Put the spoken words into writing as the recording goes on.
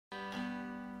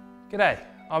G'day,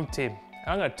 I'm Tim, and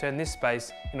I'm going to turn this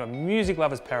space into a music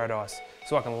lover's paradise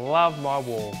so I can love my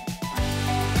wall.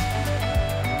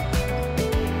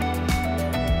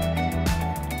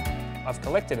 I've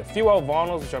collected a few old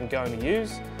vinyls which I'm going to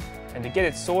use, and to get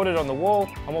it sorted on the wall,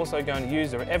 I'm also going to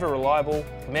use the ever reliable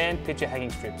Command picture hanging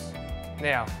strips.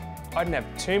 Now, I didn't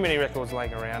have too many records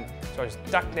laying around, so I just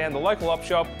ducked down the local op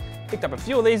shop, picked up a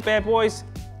few of these bad boys,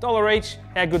 $1 each.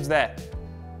 How good's that?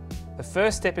 The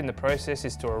first step in the process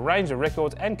is to arrange the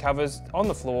records and covers on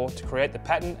the floor to create the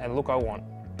pattern and look I want.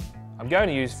 I'm going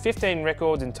to use 15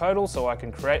 records in total so I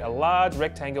can create a large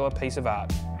rectangular piece of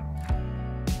art.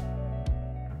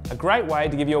 A great way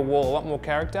to give your wall a lot more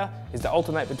character is to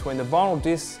alternate between the vinyl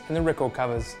discs and the record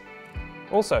covers.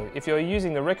 Also, if you're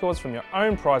using the records from your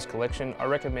own prize collection, I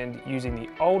recommend using the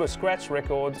older scratch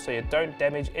records so you don't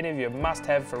damage any of your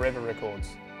must-have forever records.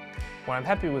 When I'm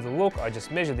happy with the look, I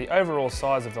just measure the overall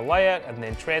size of the layout and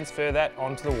then transfer that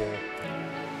onto the wall.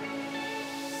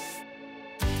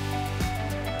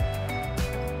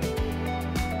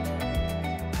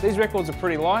 These records are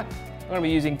pretty light. I'm going to be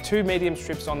using 2 medium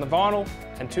strips on the vinyl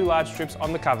and 2 large strips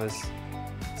on the covers.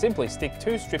 Simply stick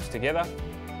 2 strips together,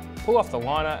 pull off the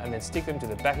liner and then stick them to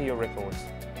the back of your records.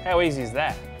 How easy is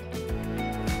that?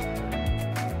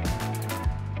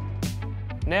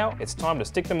 Now it's time to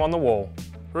stick them on the wall.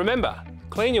 Remember,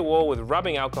 clean your wall with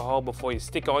rubbing alcohol before you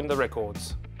stick on the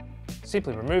records.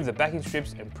 Simply remove the backing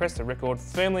strips and press the record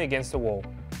firmly against the wall.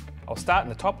 I'll start in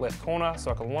the top left corner so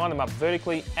I can line them up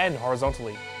vertically and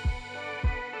horizontally.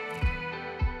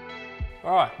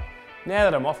 Alright, now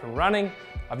that I'm off and running,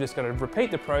 I've just got to repeat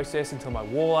the process until my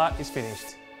wall art is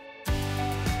finished.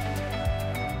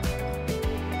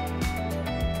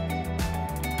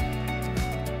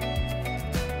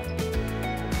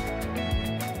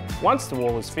 Once the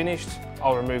wall is finished,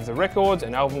 I'll remove the records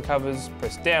and album covers,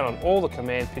 press down on all the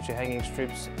Command picture hanging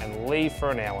strips and leave for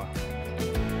an hour.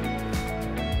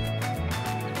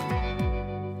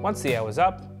 Once the hour's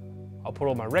up, I'll put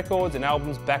all my records and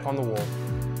albums back on the wall.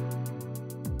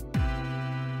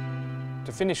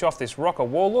 To finish off this rocker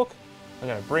wall look, I'm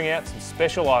going to bring out some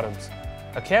special items.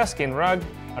 A cowskin rug,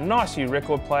 a nice new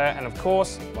record player and of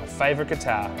course, my favourite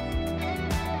guitar.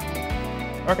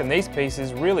 I reckon these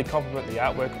pieces really complement the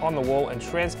artwork on the wall and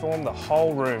transform the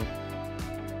whole room.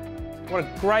 What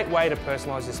a great way to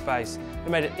personalise your space.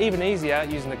 They made it even easier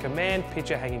using the Command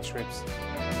picture hanging strips.